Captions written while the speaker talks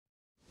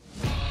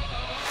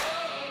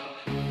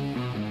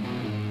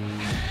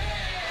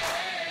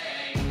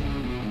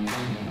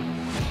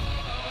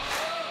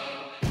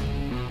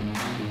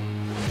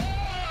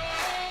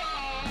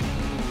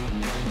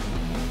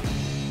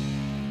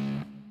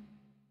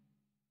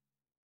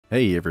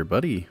Hey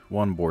everybody,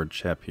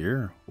 OneBoredChap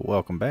here.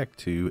 Welcome back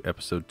to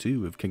episode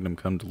 2 of Kingdom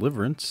Come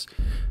Deliverance.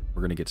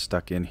 We're going to get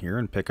stuck in here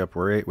and pick up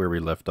where we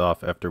left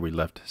off after we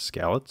left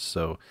Skalitz.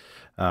 So,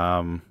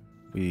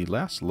 we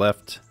last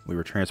left, we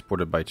were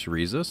transported by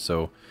Teresa.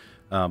 So,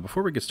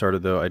 before we get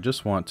started though, I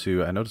just want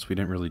to, I noticed we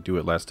didn't really do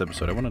it last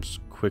episode. I want to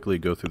just quickly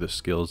go through the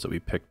skills that we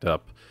picked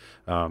up.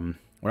 We're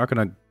not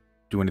going to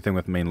do anything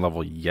with main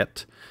level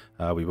yet.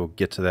 We will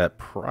get to that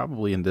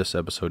probably in this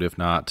episode. If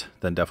not,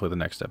 then definitely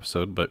the next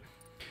episode. But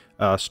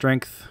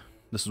strength,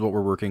 this is what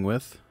we're working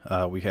with.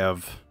 We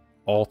have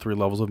all 3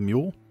 levels of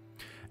Mule.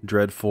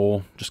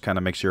 Dreadful just kind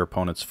of makes your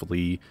opponents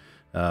flee,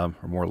 or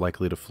more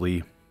likely to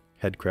flee.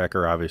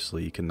 Headcracker,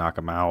 obviously, you can knock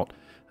them out.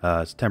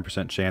 It's a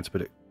 10% chance,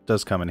 but it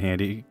does come in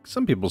handy.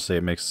 Some people say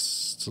it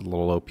makes it a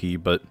little OP,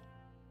 but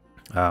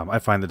I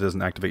find that it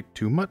doesn't activate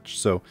too much.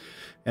 So,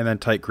 and then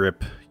Tight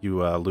Grip,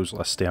 you lose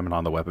less stamina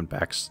on the weapon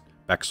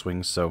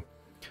backswings, so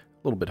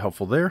a little bit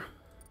helpful there.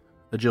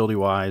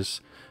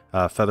 Agility-wise,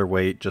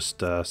 featherweight, just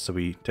so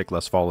we take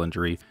less fall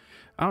injury.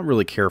 I don't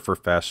really care for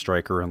fast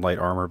striker and light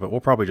armor, but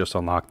we'll probably just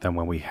unlock them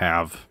when we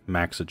have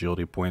max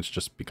agility points,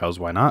 just because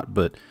why not.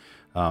 But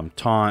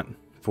taunt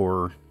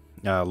for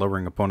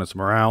lowering opponents'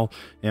 morale,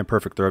 and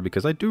perfect throw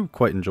because I do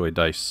quite enjoy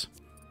dice.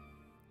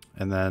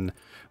 And then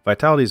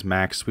vitality's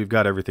max. We've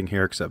got everything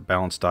here except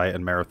balanced diet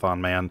and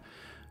marathon man.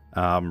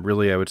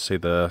 Really, I would say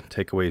the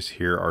takeaways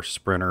here are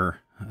sprinter,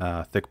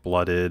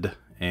 thick-blooded,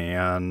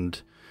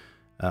 and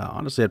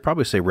honestly, I'd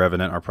probably say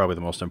Revenant are probably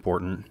the most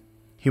important.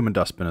 Human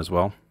Dustbin as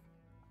well,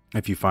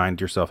 if you find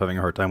yourself having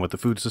a hard time with the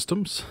food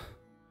systems.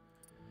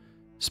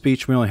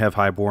 Speech, we only have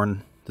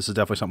Highborn. This is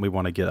definitely something we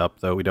want to get up,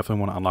 though. We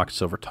definitely want to unlock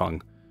Silver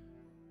Tongue.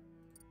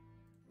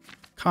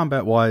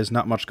 Combat-wise,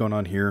 not much going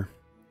on here.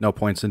 No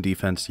points in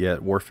defense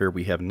yet. Warfare,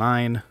 we have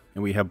 9,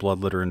 and we have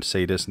Bloodletter and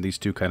Sadist, and these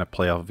two kind of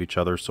play off of each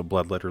other. So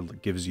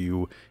Bloodletter gives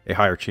you a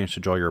higher chance to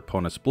draw your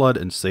opponent's blood,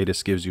 and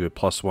Sadist gives you a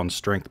 +1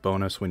 strength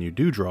bonus when you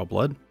do draw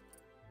blood.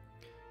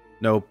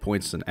 No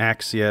points in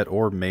Axe yet,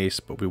 or Mace,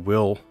 but we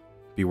will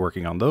be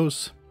working on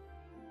those.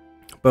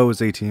 Bow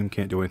is 18,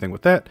 can't do anything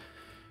with that.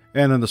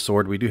 And then the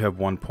sword, we do have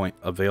 1 point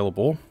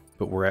available,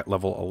 but we're at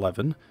level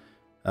 11.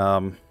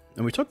 And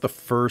we took the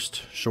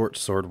first short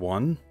sword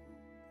one,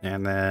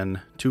 and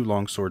then 2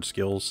 long sword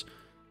skills.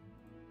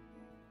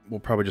 We'll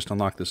probably just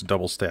unlock this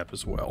double stab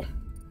as well.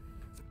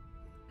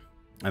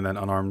 And then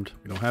unarmed,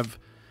 we don't have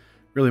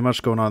really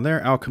much going on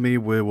there. Alchemy,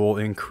 we will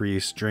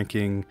increase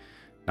drinking.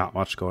 Not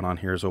much going on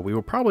here, so we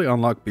will probably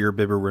unlock Beer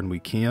Bibber when we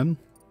can,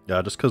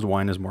 just because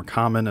wine is more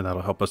common, and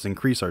that'll help us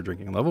increase our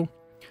drinking level.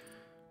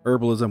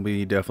 Herbalism,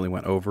 we definitely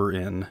went over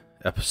in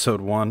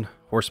episode 1.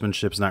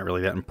 Horsemanship's not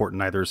really that important,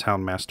 neither is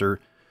Houndmaster.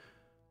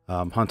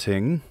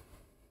 Hunting,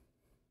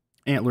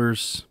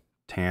 Antlers,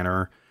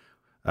 Tanner.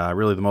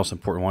 Really the most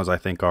important ones, I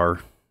think,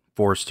 are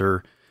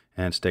Forester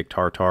and Steak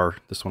Tartar.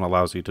 This one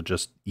allows you to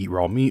just eat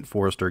raw meat.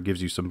 Forester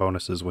gives you some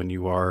bonuses when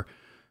you are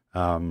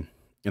in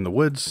the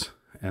woods,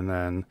 and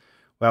then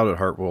Wild at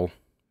Heart will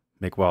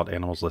make wild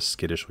animals less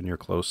skittish when you're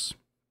close.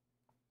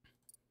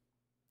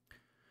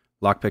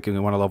 Lockpicking, we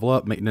want to level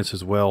up. Maintenance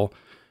as well.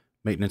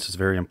 Maintenance is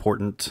very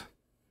important,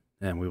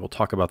 and we will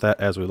talk about that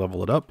as we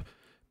level it up.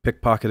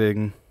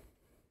 Pickpocketing,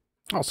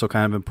 also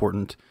kind of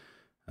important.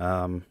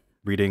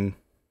 Reading,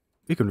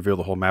 we can reveal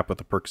the whole map with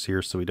the perks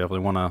here, so we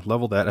definitely want to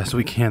level that as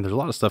we can. There's a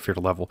lot of stuff here to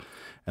level.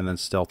 And then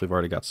stealth, we've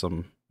already got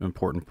some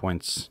important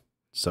points,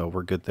 so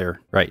we're good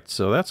there. Right,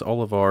 so that's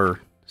all of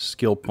our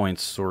skill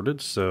points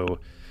sorted, so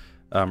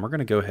we're going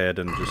to go ahead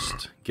and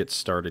just get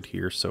started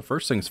here. So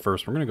first things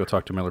first, we're going to go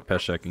talk to Miller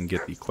Peshek and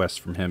get the quest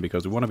from him,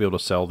 because we want to be able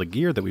to sell the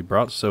gear that we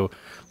brought. So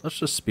let's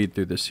just speed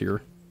through this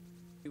here.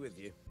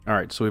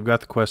 Alright, so we've got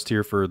the quest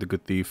here for the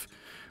Good Thief.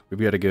 We've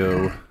got to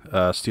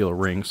go steal a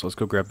ring, so let's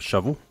go grab the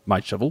shovel,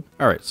 my shovel.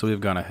 Alright, so we've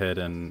gone ahead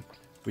and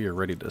we are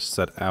ready to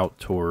set out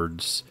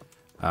towards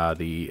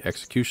the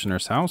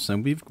Executioner's house,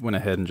 and we've went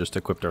ahead and just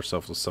equipped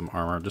ourselves with some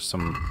armor, just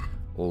some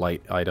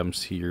light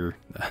items here.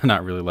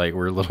 Not really light,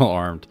 we're a little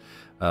armed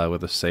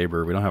with a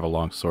saber. We don't have a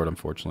long sword,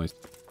 unfortunately.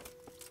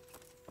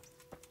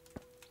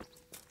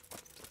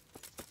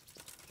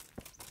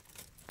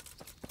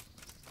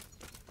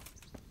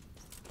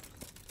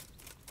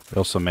 We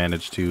also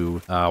managed to,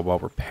 while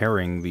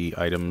repairing the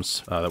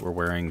items that we're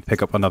wearing,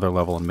 pick up another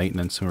level in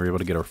maintenance, and we were able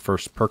to get our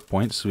first perk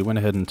points. So we went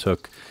ahead and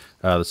took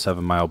the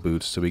 7 mile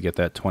boots, so we get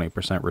that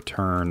 20%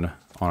 return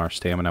on our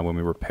stamina when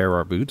we repair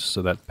our boots.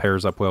 So that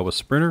pairs up well with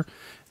sprinter,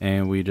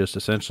 and we just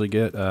essentially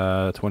get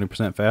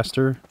 20%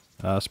 faster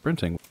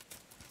sprinting.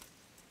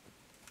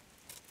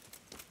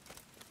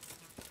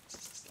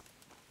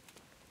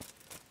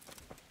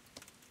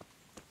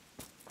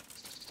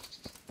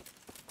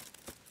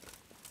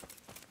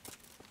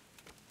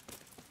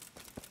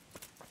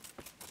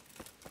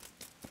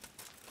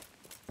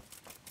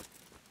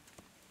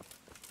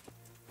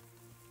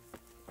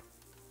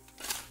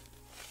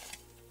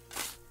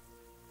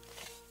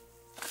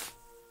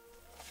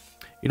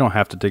 You don't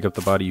have to dig up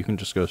the body, you can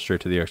just go straight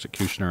to the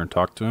Executioner and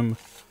talk to him.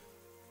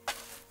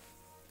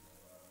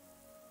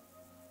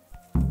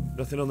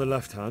 Nothing on the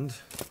left hand.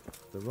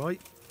 The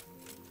right?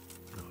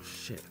 Oh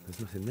shit, there's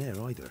nothing there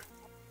either.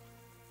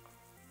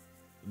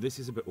 This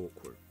is a bit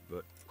awkward,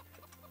 but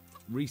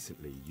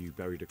recently you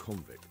buried a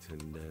convict,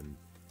 and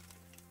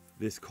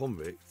this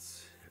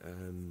convict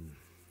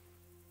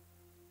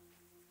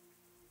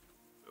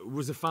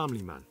was a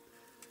family man.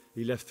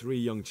 He left 3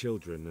 young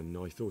children, and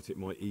I thought it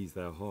might ease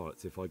their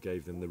hearts if I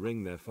gave them the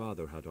ring their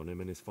father had on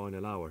him in his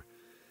final hour.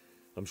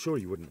 I'm sure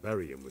you wouldn't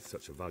bury him with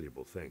such a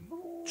valuable thing.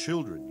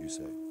 Children, you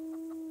say?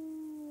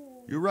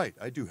 You're right,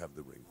 I do have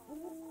the ring.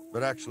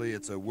 But actually,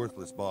 it's a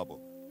worthless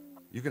bauble.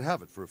 You can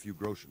have it for a few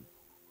groschen.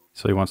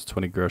 So he wants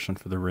 20 groschen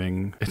for the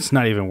ring. It's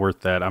not even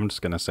worth that. I'm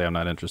just going to say I'm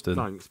not interested.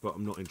 Thanks, but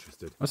I'm not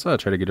interested. Let's try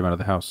to get him out of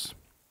the house.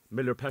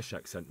 Miller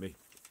Peshek sent me.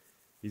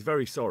 He's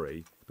very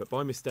sorry, but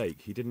by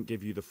mistake, he didn't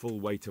give you the full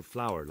weight of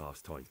flour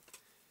last time.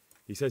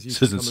 He says you This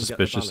should isn't come and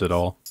suspicious get at the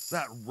all.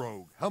 That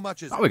rogue, how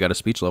much is it? Oh, we got a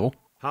speech level.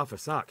 Half a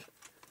sack.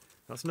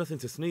 That's nothing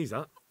to sneeze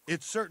at.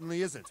 It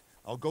certainly isn't.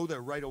 I'll go there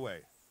right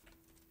away.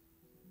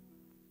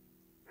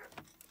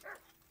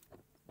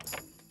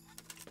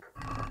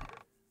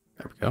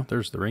 There we go.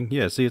 There's the ring.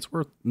 Yeah, see, it's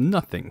worth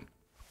nothing.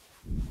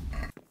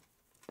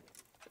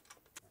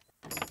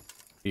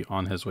 Be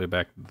on his way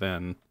back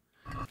then.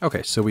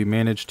 Okay, so we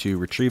managed to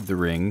retrieve the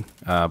ring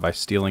by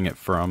stealing it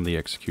from the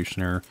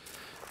executioner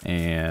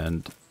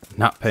and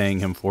not paying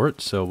him for it.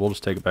 So we'll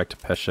just take it back to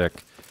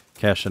Peshek,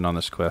 cash in on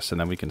this quest,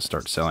 and then we can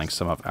start selling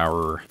some of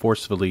our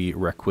forcefully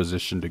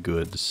requisitioned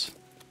goods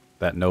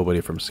that nobody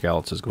from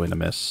Skalitz is going to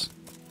miss.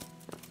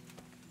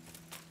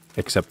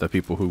 Except the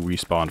people who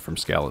respawned from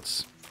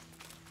Skalitz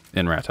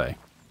in Rattay.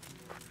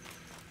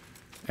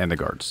 And the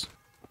guards.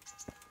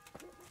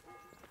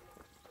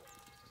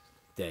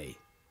 Day.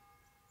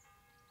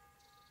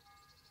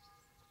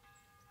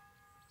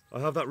 I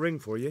have that ring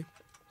for you.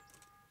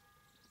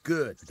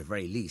 Good. At the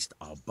very least,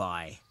 I'll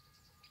buy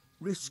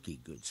risky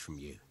goods from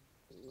you.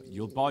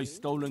 You'll buy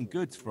stolen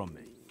goods from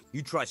me.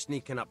 You try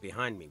sneaking up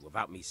behind me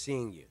without me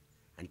seeing you,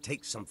 and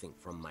take something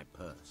from my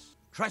purse.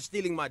 Try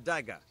stealing my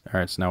dagger.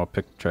 Alright, so now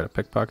we'll try to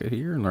pickpocket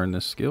here and learn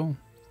this skill.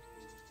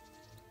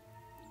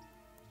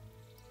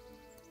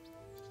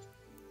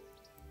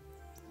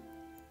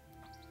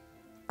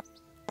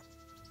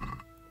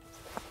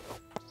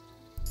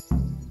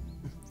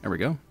 There we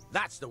go.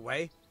 That's the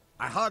way.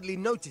 I hardly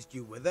noticed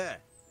you were there.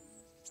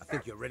 I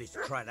think you're ready to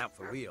try it out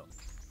for real.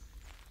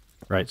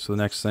 Right, so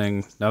the next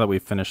thing, now that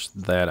we've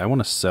finished that, I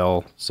want to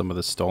sell some of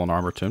this stolen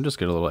armor to him, just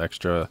get a little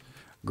extra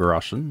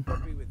groschen.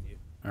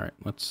 Alright,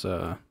 let's,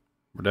 we're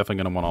definitely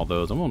going to want all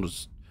those. I'm going to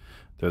just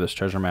throw this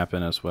treasure map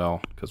in as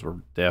well, because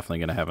we're definitely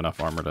going to have enough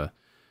armor to,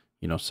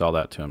 you know, sell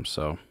that to him.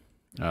 So,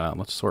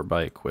 let's sort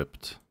by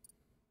equipped.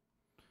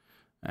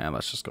 And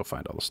let's just go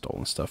find all the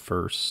stolen stuff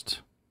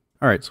first.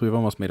 Alright, so we've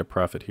almost made a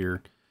profit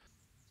here.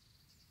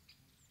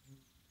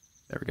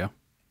 There we go.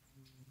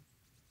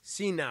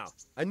 See now,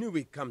 I knew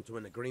we'd come to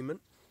an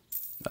agreement.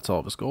 That's all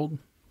of his gold.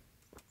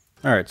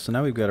 Alright, so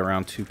now we've got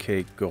around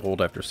 2k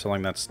gold after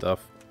selling that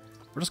stuff.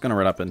 We're just going to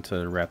run up into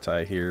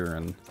Rattay here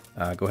and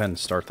go ahead and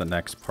start the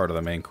next part of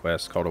the main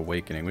quest called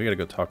Awakening. We got to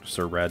go talk to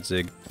Sir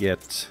Radzig,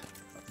 get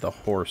the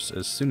horse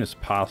as soon as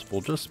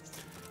possible, just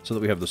so that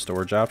we have the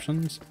storage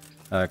options.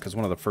 Because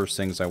one of the first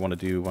things I want to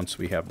do once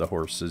we have the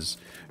horse is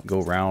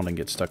go around and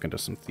get stuck into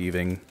some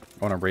thieving.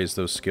 I want to raise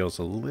those skills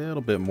a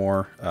little bit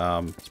more,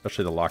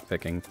 especially the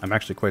lockpicking. I'm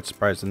actually quite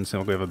surprised. I didn't seem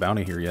like we have a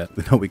bounty here yet.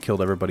 We know we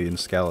killed everybody in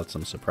Skalitz.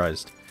 I'm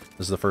surprised.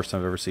 This is the first time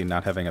I've ever seen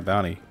not having a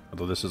bounty.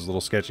 Although this is a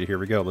little sketchy. Here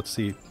we go. Let's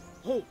see.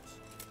 Halt!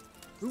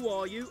 Who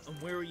are you and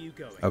where are you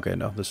going? Okay,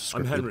 no, this is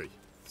scripted. I'm Henry,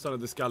 son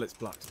of the Skalitz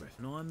blacksmith.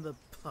 And I'm the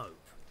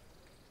Pope.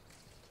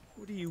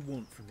 What do you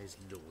want from his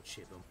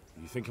lordship?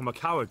 You think I'm a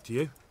coward, do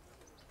you?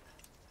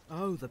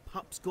 Oh, the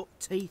pup's got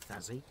teeth,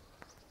 has he?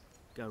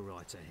 Go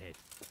right ahead.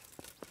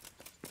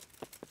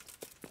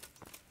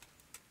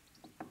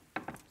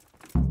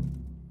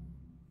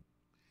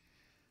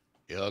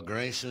 Your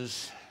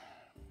Graces,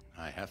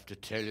 I have to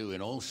tell you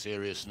in all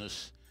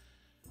seriousness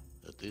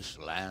that this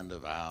land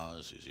of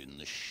ours is in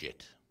the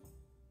shit.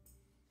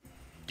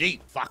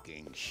 Deep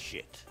fucking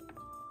shit.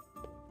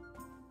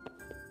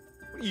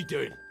 What are you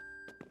doing?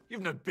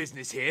 You've no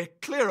business here.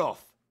 Clear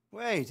off.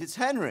 Wait, it's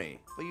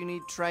Henry. But you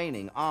need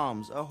training,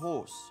 arms, a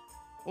horse.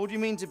 Or do you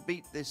mean to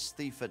beat this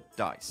thief at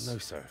dice? No,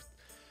 sir.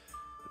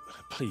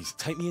 Please,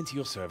 take me into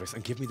your service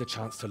and give me the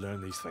chance to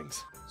learn these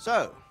things.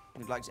 So,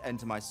 you'd like to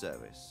enter my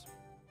service?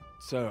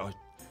 Sir,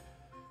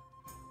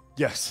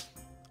 Yes,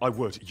 I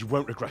would. You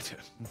won't regret it.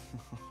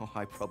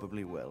 I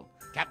probably will.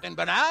 Captain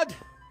Bernard,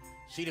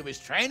 see to his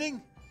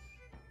training,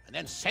 and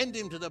then send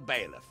him to the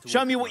bailiff.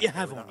 Show me what you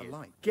have on you.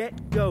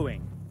 Get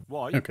going.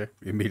 Why? Okay,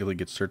 we immediately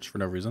get searched for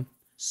no reason.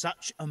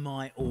 Such are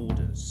my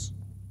orders.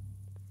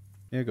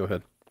 Yeah, go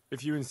ahead.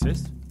 If you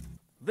insist.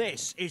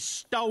 This is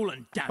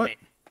stolen, damn What? it.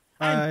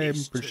 And I'm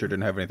this pretty sure I too.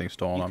 didn't have anything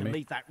stolen You on can me.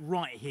 leave that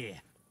right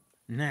here.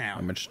 Now.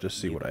 I'm interested to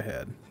see what I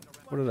had.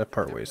 What did I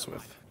part ways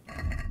with?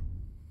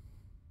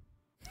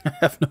 I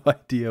have no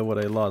idea what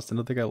I lost. I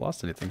don't think I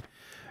lost anything.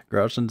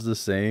 Grouchen's the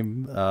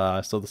same.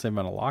 Still the same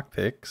amount of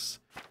lockpicks.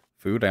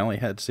 Food, I only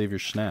had Save Your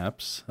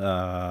Schnapps.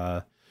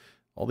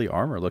 All the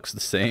armor looks the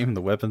same.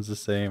 The weapon's the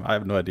same. I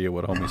have no idea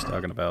what homie's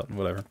talking about.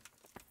 Whatever.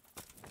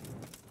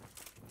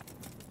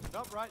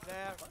 Stop right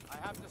there. I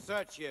have to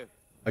search you.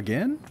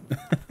 Again?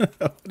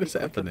 What is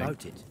happening?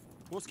 About it.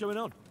 What's going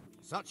on?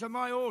 Such are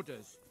my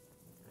orders.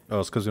 Oh,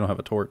 it's because we don't have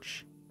a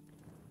torch.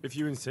 If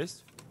you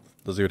insist.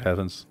 Let's see what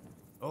happens.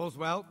 All's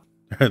well.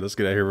 Alright, let's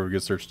get out of here before we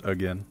get searched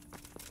again.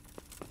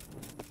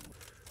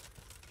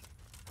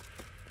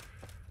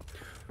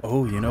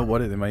 Oh, you know what?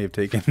 They might have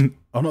taken...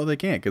 Oh, no, they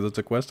can't, because it's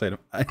a quest item.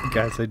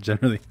 Guys, I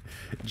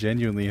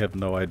genuinely have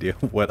no idea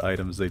what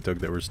items they took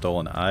that were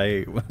stolen.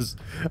 I was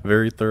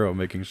very thorough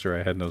making sure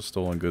I had no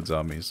stolen goods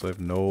on me, so I have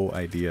no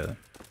idea.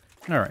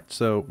 Alright,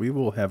 so we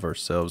will have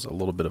ourselves a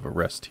little bit of a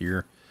rest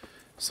here.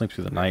 Sleep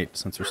through the night,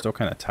 since we're still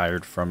kind of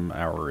tired from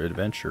our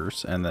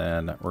adventures, and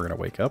then we're going to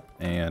wake up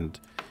and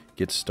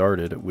get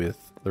started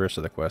with the rest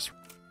of the quest.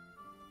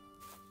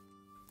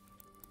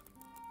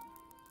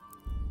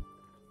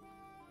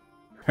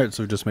 Alright,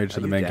 so we just made it to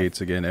the main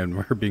gates again, and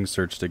we're being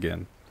searched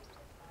again.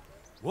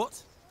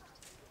 What?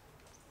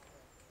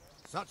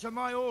 Such are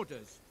my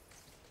orders.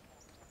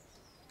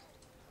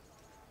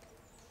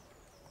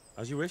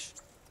 As you wish.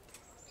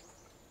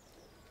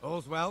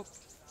 All's well.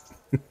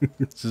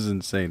 This is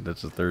insane.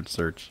 That's the third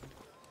search.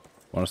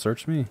 Want to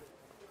search me?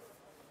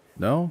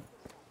 No?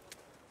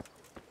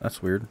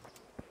 That's weird.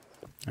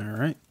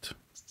 Alright.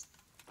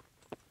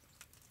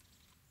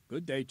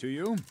 Good day to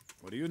you.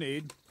 What do you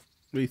need?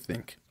 What do you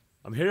think?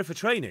 I'm here for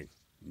training.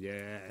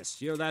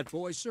 Yes, you're that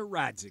boy Sir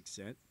Radzig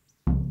sent.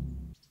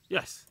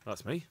 Yes,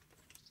 that's me.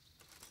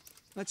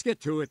 Let's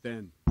get to it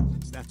then,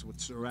 since that's what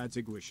Sir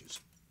Radzig wishes.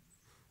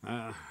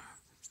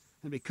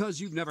 And because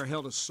you've never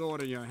held a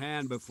sword in your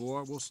hand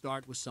before, we'll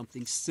start with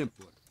something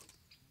simpler.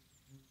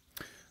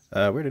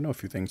 We already know a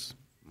few things.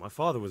 My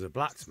father was a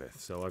blacksmith,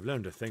 so I've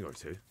learned a thing or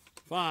two.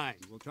 Fine,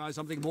 we'll try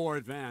something more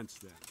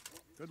advanced then.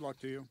 Good luck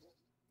to you.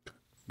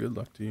 Good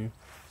luck to you.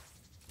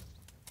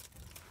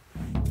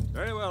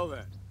 Very well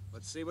then.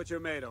 Let's see what you're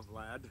made of,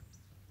 lad.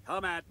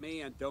 Come at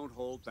me and don't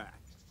hold back.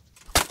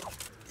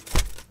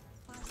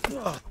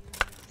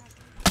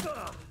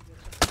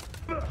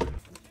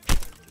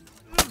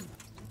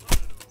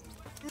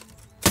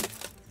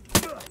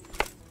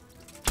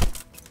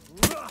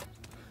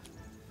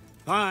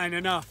 Fine,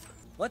 enough.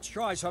 Let's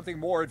try something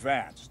more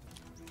advanced.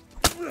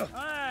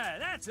 Ah,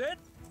 that's it.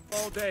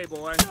 All day,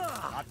 boy.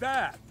 Not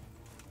bad.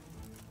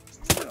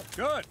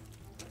 Good.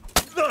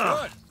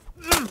 Good.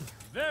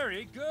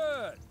 Very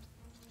good.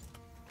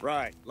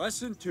 Right.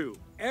 Lesson 2.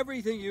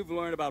 Everything you've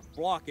learned about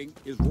blocking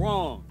is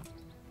wrong.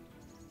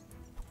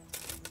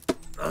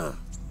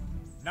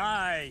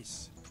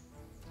 Nice.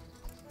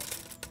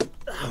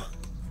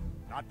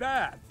 Not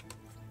bad.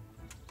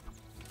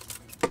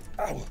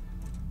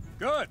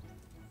 Good.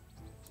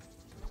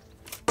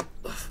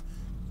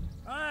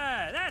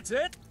 Ah, that's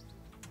it.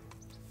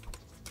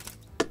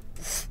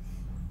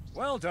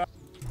 Well done.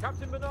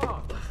 Captain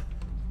Bernard!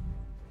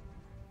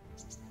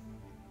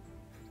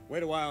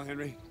 Wait a while,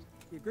 Henry.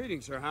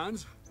 Greetings, Sir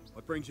Hans.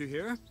 What brings you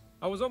here?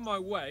 I was on my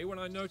way when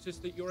I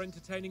noticed that you're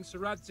entertaining Sir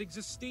Radzig's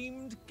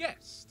esteemed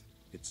guest.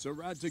 It's Sir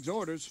Radzig's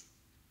orders.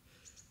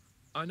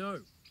 I know.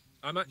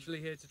 I'm actually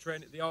here to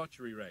train at the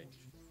archery range.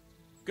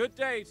 Good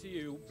day to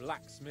you,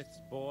 blacksmith's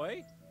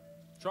boy.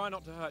 Try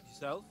not to hurt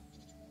yourself.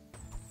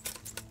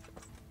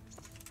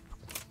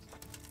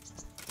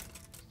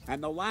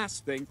 And the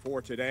last thing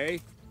for today,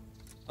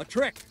 a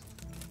trick.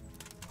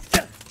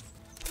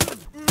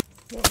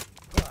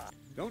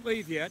 Don't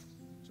leave yet.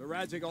 Sir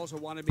Radzig also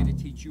wanted me to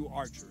teach you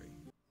archery.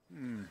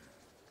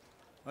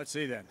 Let's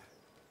see then.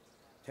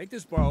 Take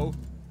this bow,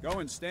 go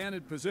and stand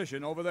in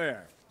position over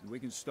there, and we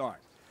can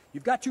start.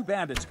 You've got two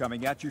bandits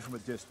coming at you from a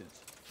distance.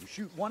 You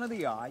shoot one in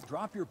the eye,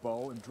 drop your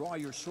bow, and draw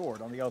your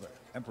sword on the other.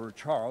 Emperor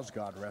Charles,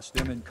 God rest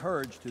him,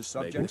 encouraged his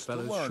subjects to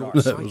learn our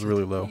That was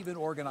really low. even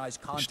organize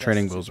These contests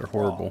training bows are of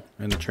brawl. horrible.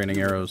 And the training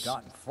arrows.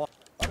 But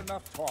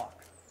enough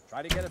talk.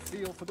 Try to get a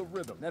feel for the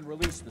rhythm, then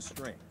release the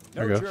string.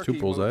 There we go. 2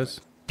 bullseyes.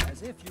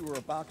 As if you were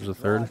about to There's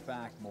a drive third.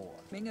 back more.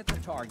 Aiming at the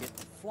target,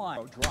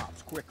 flying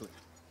drops quickly.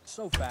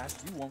 So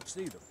fast you won't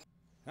see them.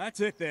 That's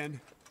it then.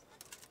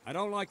 I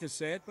don't like to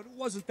say it, but it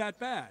wasn't that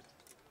bad.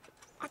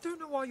 I don't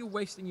know why you're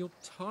wasting your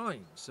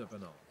time, Sir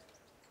Bernard.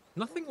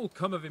 Nothing will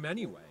come of him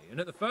anyway, and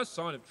at the first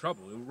sign of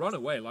trouble, he'll run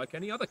away like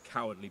any other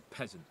cowardly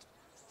peasant.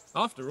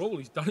 After all,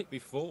 he's done it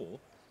before.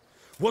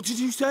 What did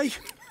you say?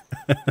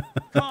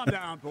 Calm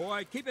down,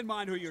 boy. Keep in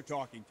mind who you're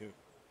talking to.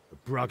 A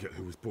braggart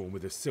who was born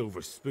with a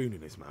silver spoon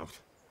in his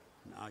mouth.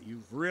 Now,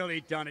 you've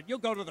really done it. You'll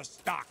go to the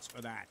stocks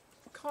for that.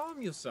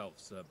 Calm yourself,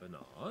 Sir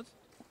Bernard.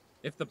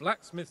 If the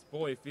blacksmith's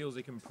boy feels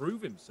he can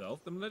prove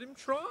himself, then let him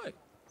try.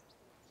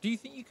 Do you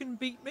think you can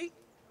beat me?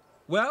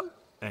 Well,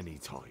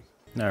 Anytime.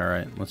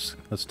 Alright, let's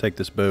take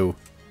this bow.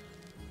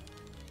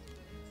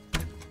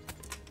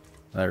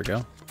 There we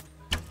go.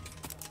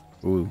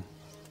 Ooh.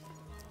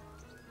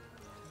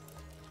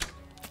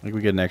 I think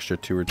we get an extra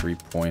 2 or 3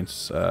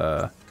 points.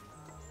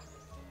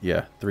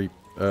 Yeah, 3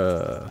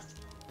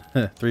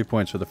 3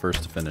 points for the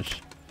first to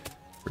finish.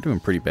 We're doing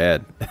pretty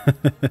bad.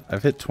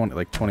 I've hit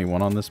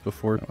 21 on this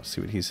before. Let's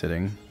see what he's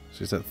hitting. So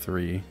he's at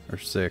 3 or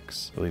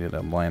 6. Really need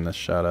to line this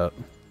shot up.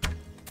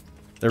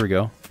 There we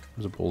go.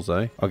 There's a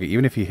bullseye. Okay,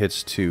 even if he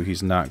hits 2,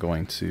 he's not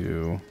going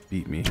to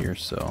beat me here,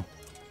 so...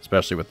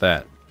 Especially with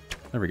that.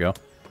 There we go.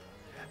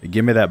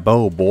 Give me that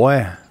bow,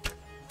 boy.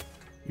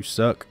 You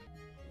suck.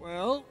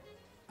 Well,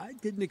 I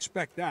didn't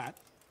expect that.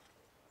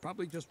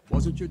 Probably just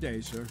wasn't your day,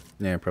 sir.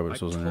 Yeah, probably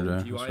just wasn't your day. I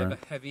told you I have a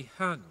heavy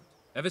hand.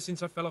 Ever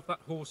since I fell off that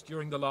horse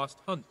during the last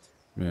hunt.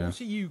 Yeah. What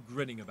are you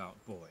grinning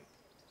about, boy?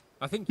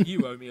 I think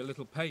you owe me a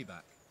little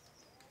payback.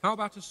 How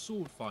about a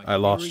sword fight? I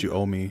lost, you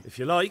owe me. If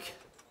you like.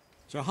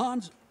 So,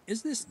 Hans,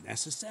 is this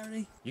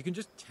necessary? You can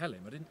just tell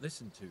him I didn't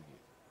listen to you.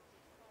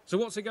 So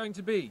what's it going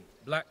to be?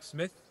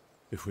 Blacksmith?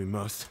 If we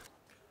must.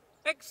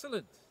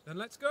 Excellent. Then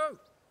let's go.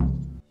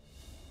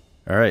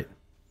 Alright.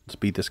 Let's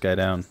beat this guy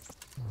down.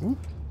 Ooh.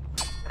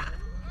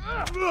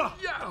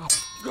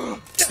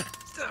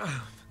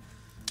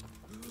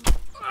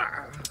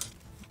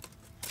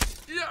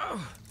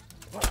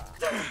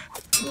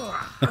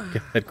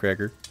 Head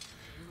cracker.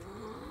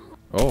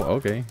 Oh,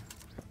 okay.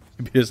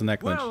 He beat his neck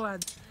clench.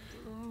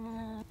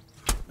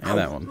 And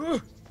that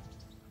one.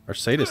 Our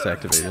sadist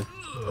activated.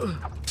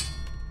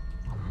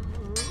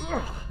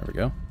 There we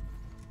go.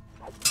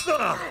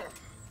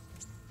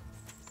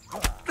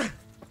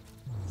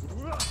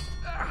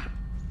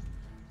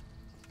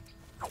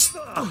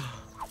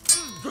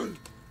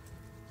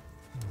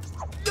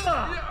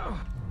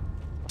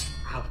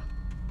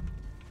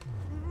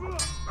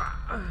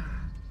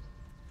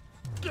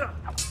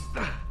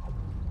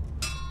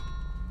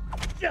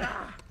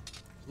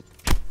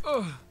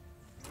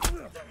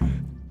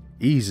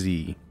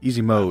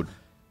 Easy mode.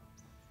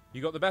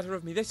 You got the better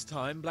of me this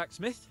time,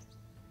 blacksmith.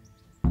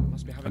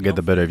 Must be having I'll get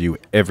the better of you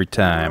every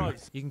time.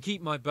 You can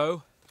keep my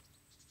bow.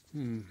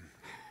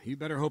 You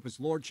better hope his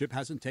lordship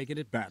hasn't taken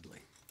it badly.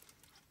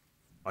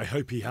 I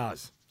hope he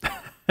has.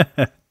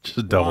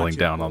 Just doubling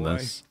down on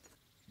this.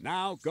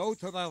 Now go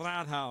to the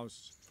rat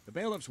house. The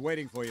bailiff's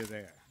waiting for you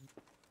there.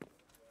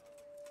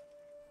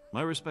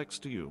 My respects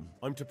to you.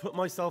 I'm to put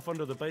myself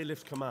under the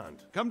bailiff's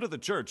command. Come to the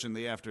church in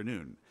the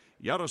afternoon.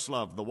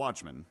 Yaroslav the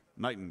watchman,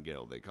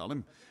 Nightingale they call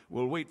him,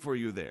 will wait for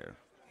you there.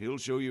 He'll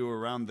show you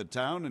around the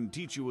town and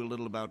teach you a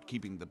little about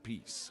keeping the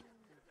peace.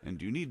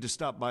 And you need to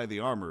stop by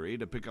the armory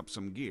to pick up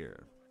some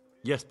gear.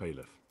 Yes,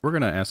 bailiff. We're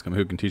gonna ask him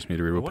who can teach me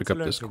to read. We'll pick up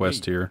this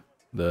quest here.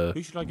 The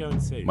Who should I go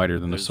and see? Mightier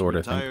than the There's sword, I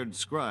retired think.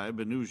 scribe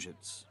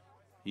Anuzhitz.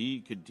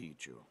 He could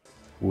teach you.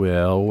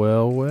 Well,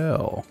 well,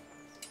 well.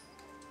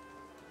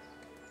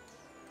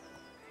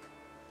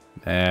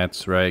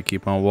 That's right.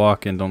 Keep on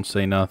walking. Don't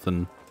say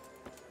nothing.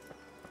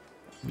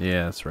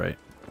 Yeah, that's right.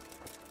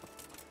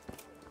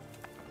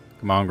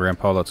 Come on,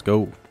 Grandpa. Let's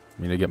go.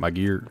 I need to get my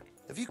gear.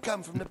 Have you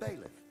come from the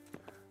bailiff?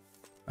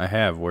 I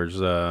have. Where's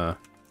there's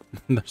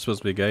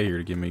supposed to be a guy here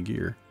to give me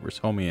gear. Where's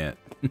homie at?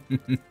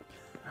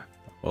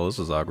 Well, this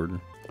is awkward.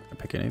 Can I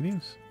pick any of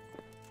these?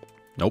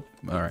 Nope.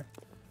 Alright.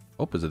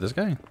 Oh, is it this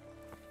guy?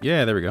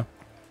 Yeah, there we go.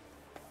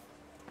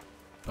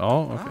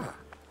 Oh, okay.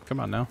 Come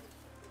on now.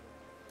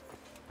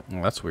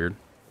 Oh, that's weird.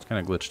 It's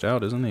kind of glitched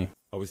out, isn't he?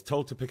 I was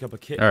told to pick up a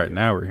kit. Alright,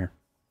 now we're here.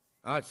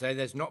 I'd say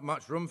there's not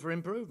much room for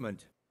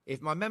improvement.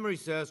 If my memory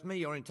serves me,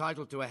 you're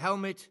entitled to a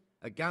helmet,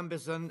 a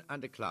gambison,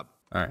 and a club.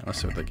 Alright,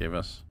 let's see what they gave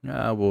us.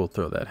 We'll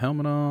throw that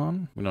helmet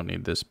on. We don't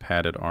need this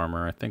padded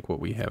armor. I think what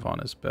we have on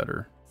is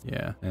better.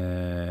 Yeah.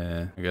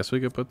 I guess we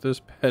could put this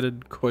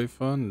padded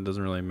coif on. It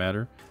doesn't really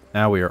matter.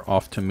 Now we are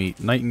off to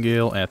meet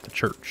Nightingale at the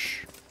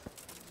church.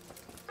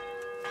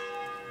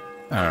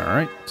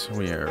 Alright, so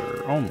we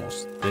are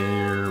almost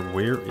there.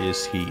 Where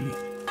is he?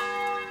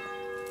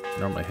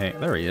 Normally, hey,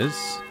 there he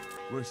is.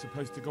 We're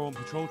supposed to go on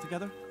patrol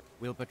together?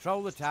 We'll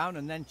patrol the town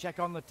and then check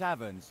on the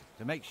taverns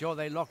to make sure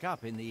they lock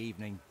up in the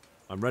evening.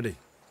 I'm ready.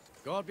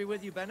 God be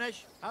with you,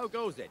 Benesh. How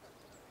goes it?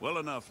 Well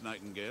enough,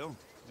 Nightingale.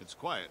 It's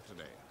quiet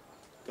today.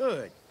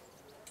 Good.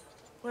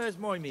 Where's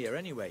Moimir,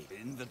 anyway?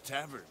 In the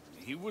tavern.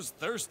 He was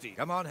thirsty.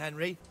 Come on,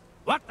 Henry.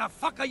 What the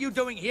fuck are you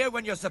doing here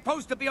when you're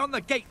supposed to be on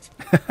the gate?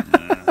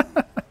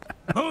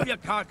 Move your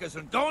carcass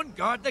and go and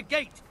guard the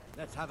gate.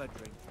 Let's have a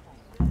drink.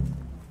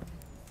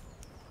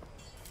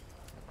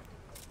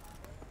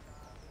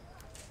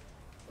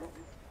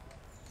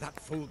 That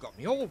fool got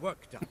me all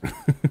worked up.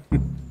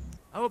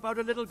 How about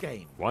a little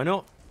game? Why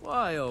not?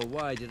 Why, oh,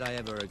 why did I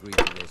ever agree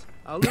to this?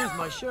 I'll lose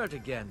my shirt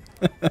again.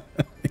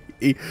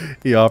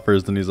 he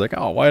offers, and he's like,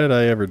 oh, why did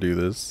I ever do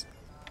this?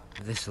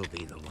 This'll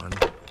be the one.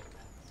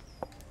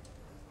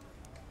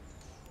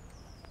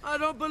 I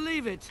don't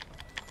believe it.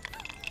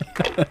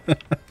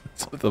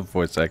 The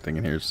voice acting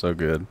in here is so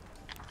good.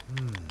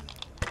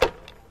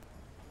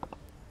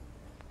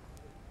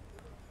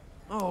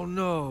 Oh,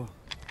 no.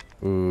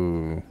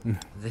 Ooh.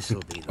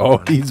 This'll be the oh,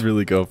 one. he's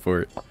really going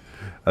for it.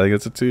 I think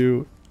it's a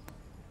 2.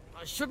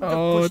 I shouldn't have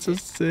Oh, pushed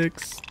it's a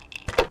 6.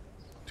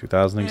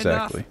 2000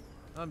 exactly.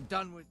 I'm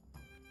done with...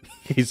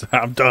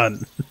 I'm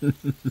done.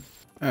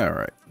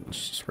 Alright,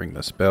 let's just ring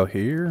the spell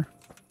here.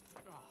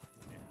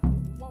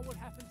 What would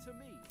happen to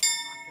me?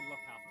 I can look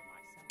after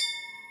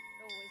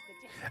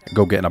myself.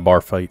 Go get in a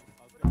bar fight.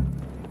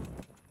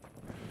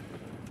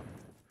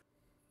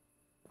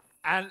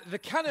 And the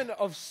canon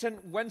of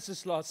St.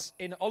 Wenceslas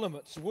in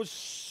Olomouc was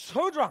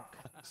so drunk.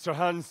 Sir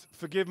Hans,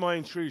 forgive my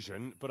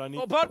intrusion, but I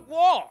need... Oh, but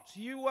what?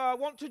 You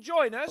want to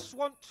join us?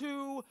 Want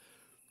to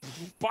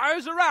buy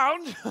us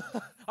around?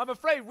 I'm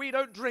afraid we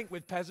don't drink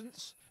with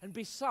peasants. And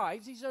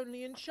besides, he's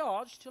only in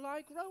charge till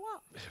I grow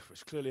up.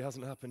 Which clearly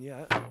hasn't happened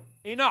yet.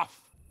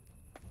 Enough!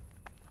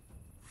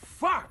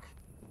 Fuck!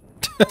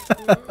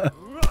 I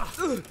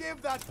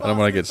don't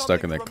want to get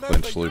stuck in that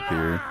clinch loop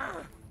here.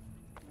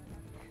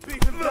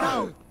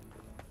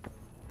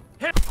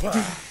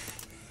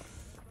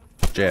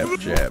 Jab,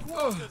 jab.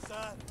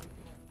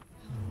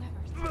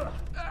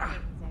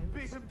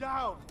 Beat him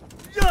down.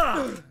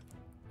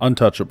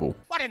 Untouchable.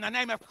 What in the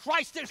name of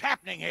Christ is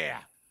happening here?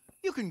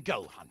 You can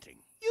go hunting.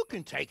 You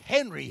can take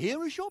Henry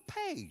here as your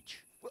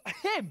page.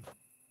 Him?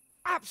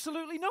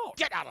 Absolutely not.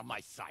 Get out of my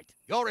sight.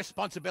 Your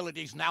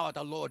responsibilities now are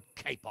the Lord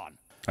Capon.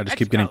 I just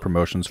keep getting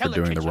promotions for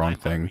doing the wrong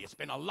thing. It's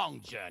been a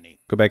long journey.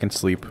 Go back and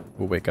sleep.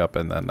 We'll wake up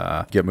and then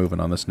get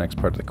moving on this next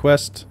part of the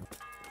quest.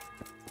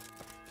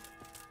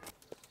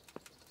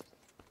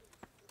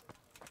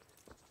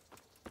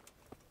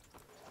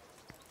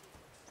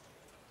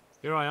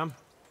 Here I am.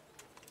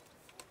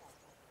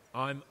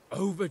 I'm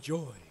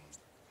overjoyed.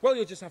 Well,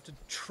 you'll just have to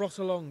trot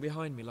along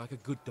behind me like a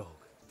good dog.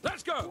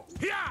 Let's go!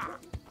 Yeah!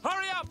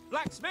 Hurry up,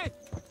 blacksmith!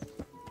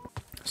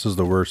 This is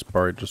the worst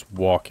part, just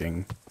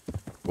walking.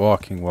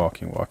 Walking.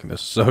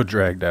 This is so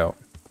dragged out.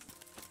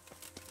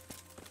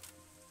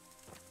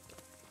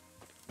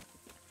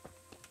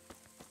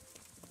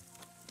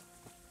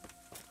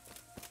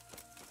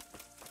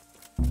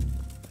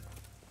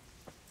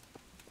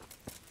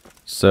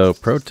 So,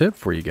 pro tip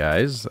for you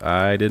guys.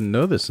 I didn't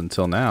know this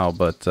until now,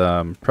 but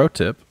pro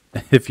tip.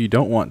 If you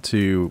don't want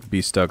to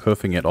be stuck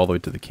hoofing it all the way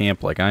to the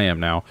camp like I am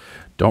now,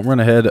 don't run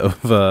ahead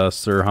of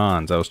Sir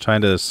Hans. I was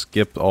trying to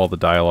skip all the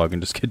dialogue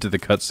and just get to the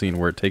cutscene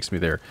where it takes me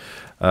there.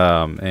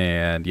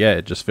 And yeah,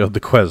 it just failed the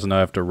quest, and now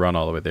I have to run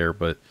all the way there.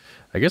 But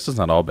I guess it's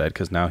not all bad,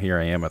 because now here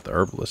I am at the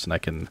herbalist, and I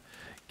can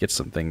get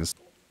some things.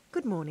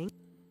 Good morning.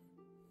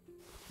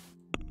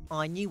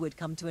 I knew we'd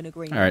come to an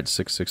agreement. Alright,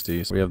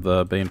 660. So we have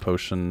the Bane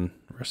Potion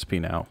recipe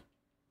now.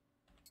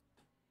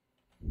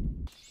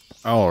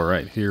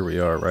 Alright, here we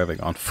are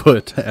arriving on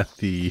foot at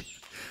the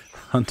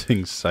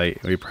hunting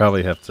site. We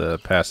probably have to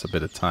pass a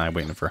bit of time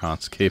waiting for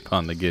Hans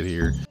Capon to get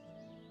here.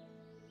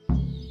 Yeah,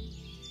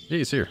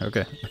 he's here.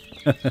 Okay.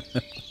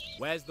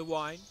 Where's the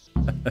wine?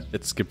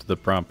 It skipped the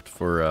prompt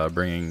for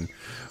bringing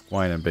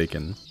wine and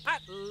bacon.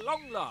 At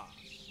long last.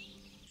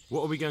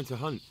 What are we going to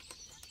hunt?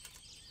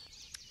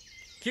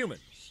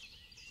 Humans.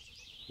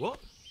 What?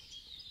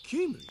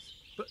 Humans?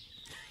 But...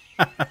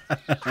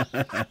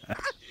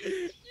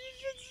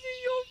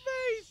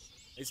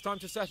 It's time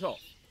to set off.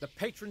 The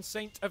patron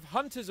saint of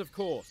hunters, of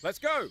course. Let's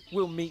go.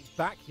 We'll meet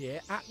back here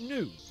at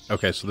noon.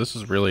 Okay, so this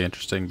is really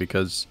interesting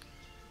because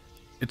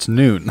it's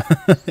noon.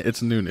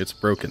 It's noon. It's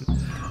broken.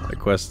 The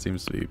quest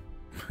seems to be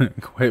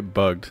quite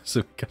bugged,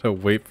 so we gotta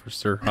wait for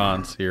Sir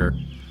Hans here.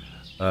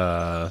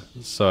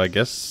 So I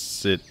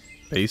guess it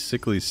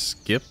basically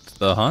skipped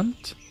the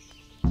hunt?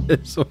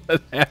 Is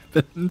what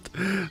happened.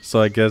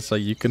 So I guess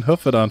you can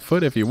hoof it on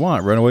foot if you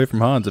want. Run away from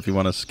Hans if you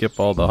want to skip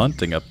all the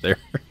hunting up there.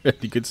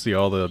 You can see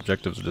all the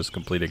objectives are just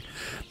completing.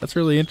 That's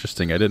really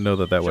interesting. I didn't know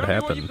that that would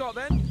happen. What you've got,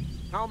 then.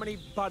 How many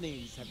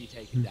bunnies have you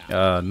taken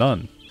down?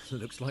 None.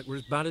 Looks like we're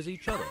as bad as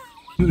each other.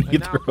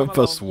 Neither of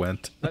us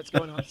went. Let's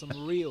go and hunt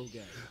some real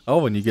game.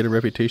 Oh, and you get a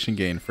reputation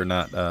gain for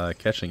not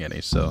catching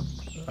any. So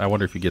I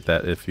wonder if you get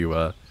that if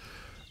you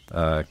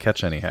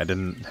catch any. I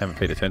haven't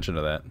paid attention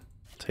to that.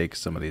 Take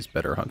some of these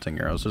better hunting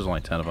arrows. There's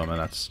only 10 of them, and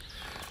that's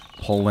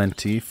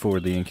plenty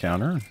for the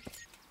encounter.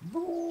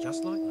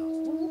 Just like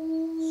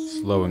that.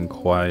 Slow and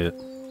quiet.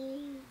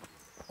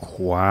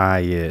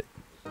 Quiet.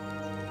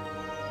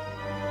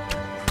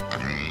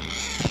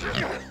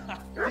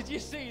 Did you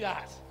see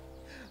that?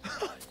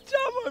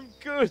 Damn, I'm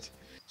good.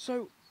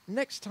 So,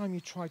 next time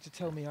you try to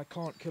tell me I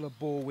can't kill a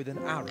boar with an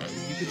arrow,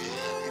 you could...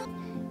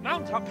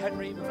 Mount up,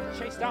 Henry. We're going to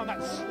chase down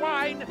that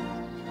swine.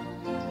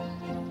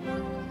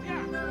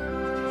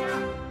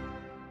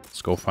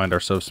 Let's go find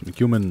ourselves some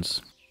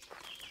humans.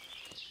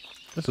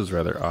 This is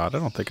rather odd. I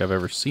don't think I've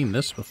ever seen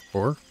this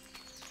before.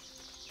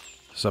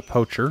 This is a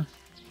poacher.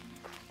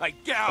 Hey,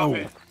 get out of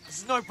here! This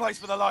is no place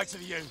for the likes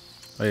of you.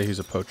 Oh yeah, he's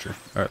a poacher.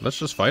 Alright, let's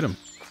just fight him.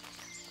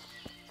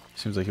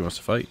 Seems like he wants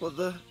to fight. What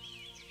the...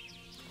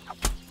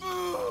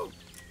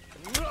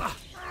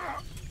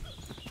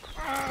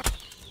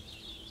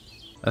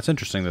 That's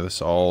interesting that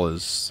this all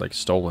is like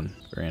stolen.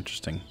 Very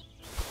interesting.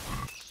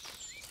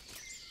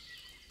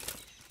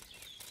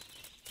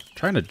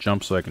 Trying to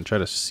jump so I can try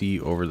to see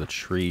over the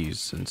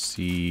trees and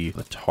see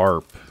the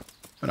tarp.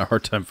 I'm having a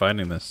hard time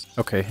finding this.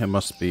 Okay, it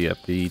must be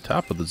at the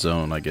top of the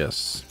zone, I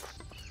guess.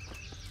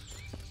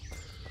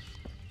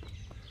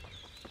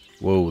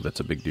 Whoa, that's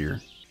a big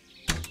deer.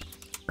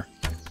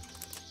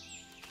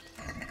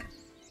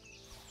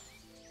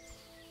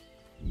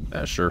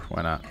 Sure,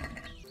 why not?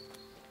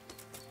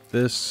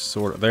 This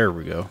sort of... There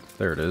we go.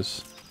 There it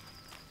is.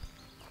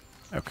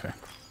 Okay.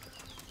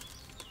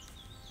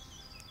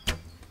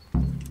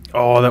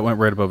 Oh, that went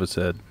right above his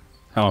head.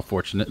 How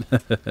unfortunate.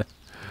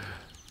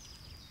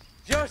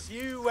 Just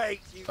you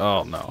wait, you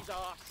Oh, no.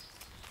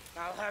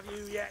 I'll have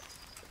you yet.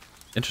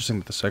 Interesting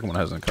that the second one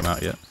hasn't come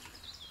out yet.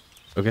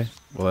 Okay,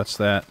 well that's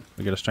that.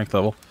 We get a strength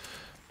level.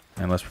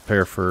 And let's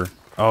prepare for...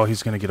 Oh,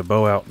 he's going to get a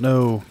bow out.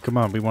 No, come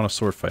on, we want a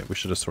sword fight. We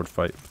should have sword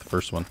fight with the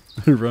first one.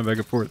 Run back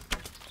and forth.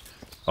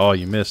 Oh,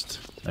 you missed.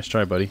 Nice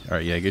try, buddy.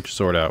 Alright, yeah, get your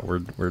sword out.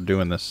 We're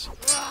doing this.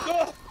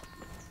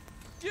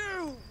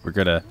 We're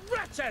going to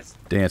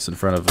dance in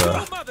front of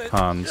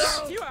Hans.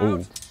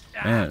 Oh,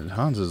 man,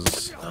 Hans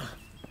is...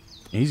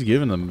 He's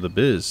giving them the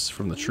biz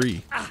from the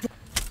tree.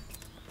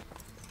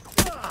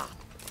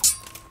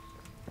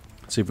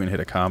 Let's see if we can hit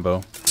a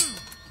combo.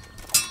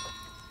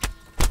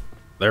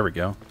 There we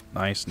go.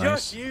 Nice,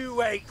 nice. Just you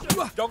wait,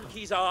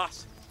 donkey's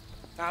ass.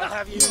 I'll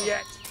have you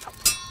yet.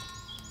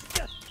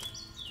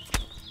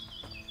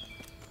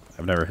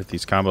 I've never hit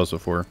these combos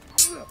before.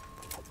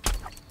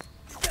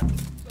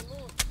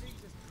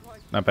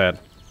 Not bad.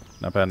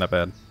 Not bad, not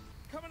bad.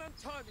 Come and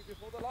untie me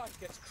before the life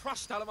gets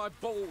crushed out of my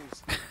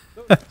balls.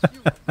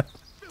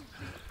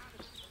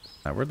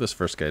 Now, where'd this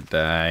first guy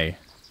die?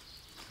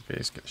 Okay,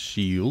 he's got a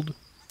shield.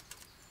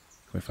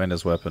 Can we find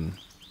his weapon?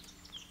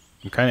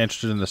 I'm kind of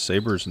interested in the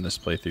sabers in this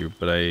playthrough,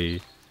 but I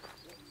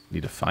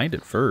need to find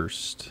it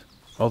first.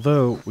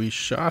 Although, we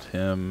shot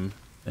him,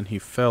 and he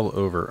fell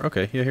over.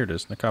 Okay, yeah, here it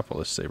is.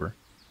 Nicopolis saber.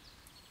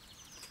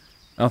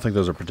 I don't think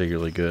those are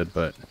particularly good,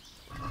 but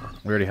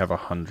we already have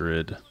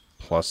 100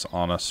 plus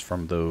on us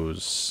from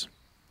those...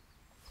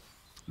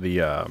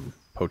 The,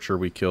 poacher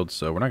we killed,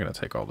 so we're not going to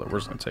take all that. We're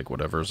just going to take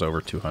whatever's over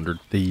 200.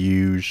 The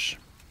huge.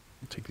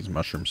 We'll take these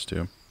mushrooms,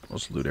 too. We'll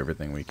just loot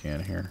everything we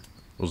can here.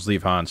 We'll just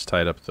leave Hans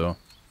tied up, though.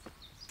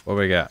 What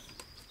we got?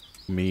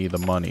 Me, the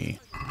money.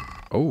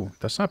 Oh,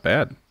 that's not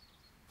bad.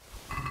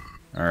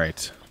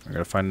 Alright. We're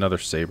going to find another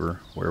saber.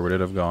 Where would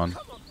it have gone?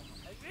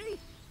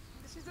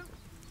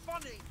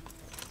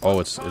 Oh,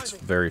 it's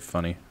very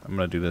funny. I'm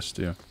going to do this,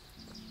 too. Here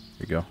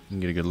you go. You can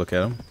get a good look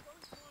at him.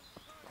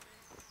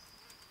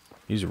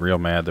 He's real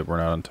mad that we're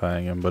not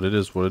untying him, but it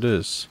is what it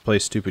is. Play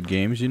stupid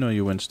games, you know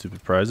you win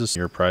stupid prizes.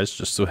 Your prize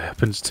just so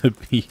happens to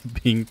be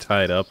being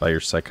tied up by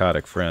your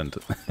psychotic friend.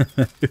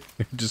 Who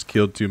just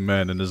killed 2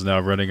 men and is now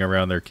running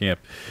around their camp,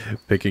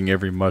 picking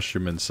every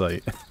mushroom in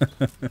sight.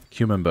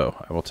 Human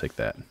bow, I will take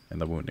that. And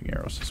the wounding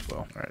arrows as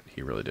well. Alright,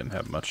 he really didn't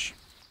have much.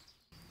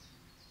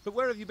 But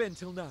where have you been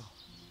till now?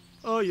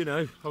 Oh, you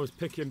know, I was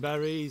picking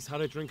berries,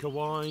 had a drink of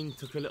wine,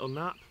 took a little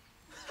nap.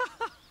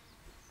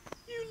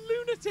 You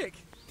lunatic!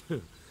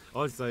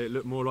 I'd say it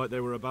looked more like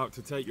they were about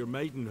to take your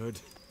maidenhood.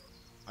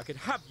 I could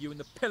have you in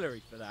the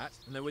pillory for that,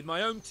 and then with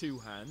my own 2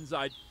 hands,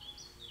 I'd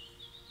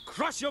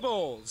crush your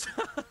balls.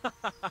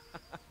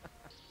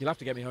 You'll have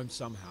to get me home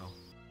somehow.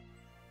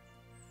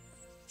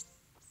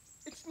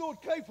 It's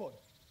Lord Capon.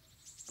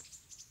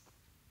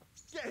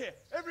 Get here,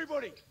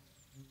 everybody.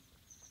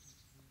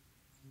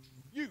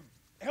 You,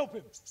 help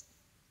him.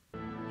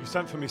 You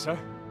sent for me, sir?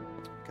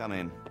 Come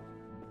in.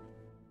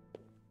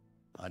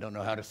 I don't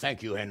know how to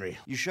thank you, Henry.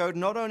 You showed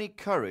not only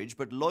courage,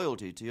 but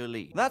loyalty to your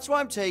lead. That's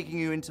why I'm taking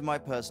you into my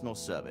personal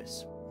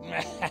service.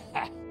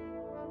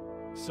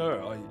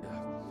 Sir,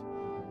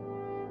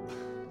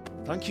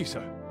 thank you,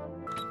 sir.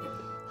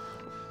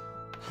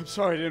 I'm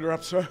sorry to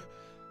interrupt, sir,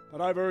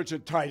 but I've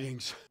urgent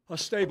tidings. A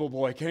stable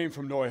boy came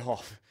from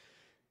Neuhof.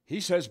 He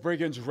says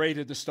brigands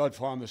raided the stud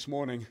farm this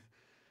morning.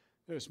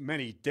 There's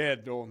many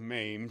dead or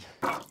maimed.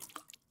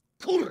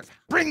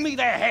 Bring me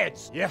their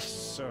heads! Yes,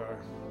 sir.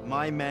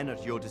 My men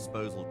at your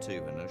disposal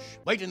too, Hanush.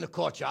 Wait in the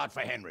courtyard for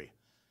Henry.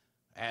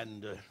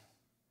 And,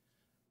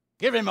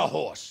 give him a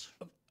horse.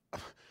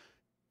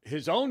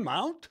 His own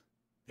mount?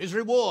 His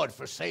reward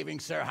for saving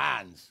Sir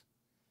Hans.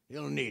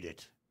 He'll need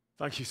it.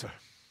 Thank you, sir.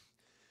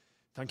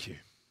 Thank you.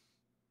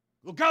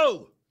 Well,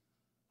 go!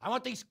 I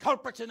want these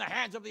culprits in the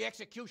hands of the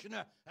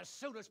executioner as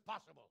soon as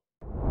possible.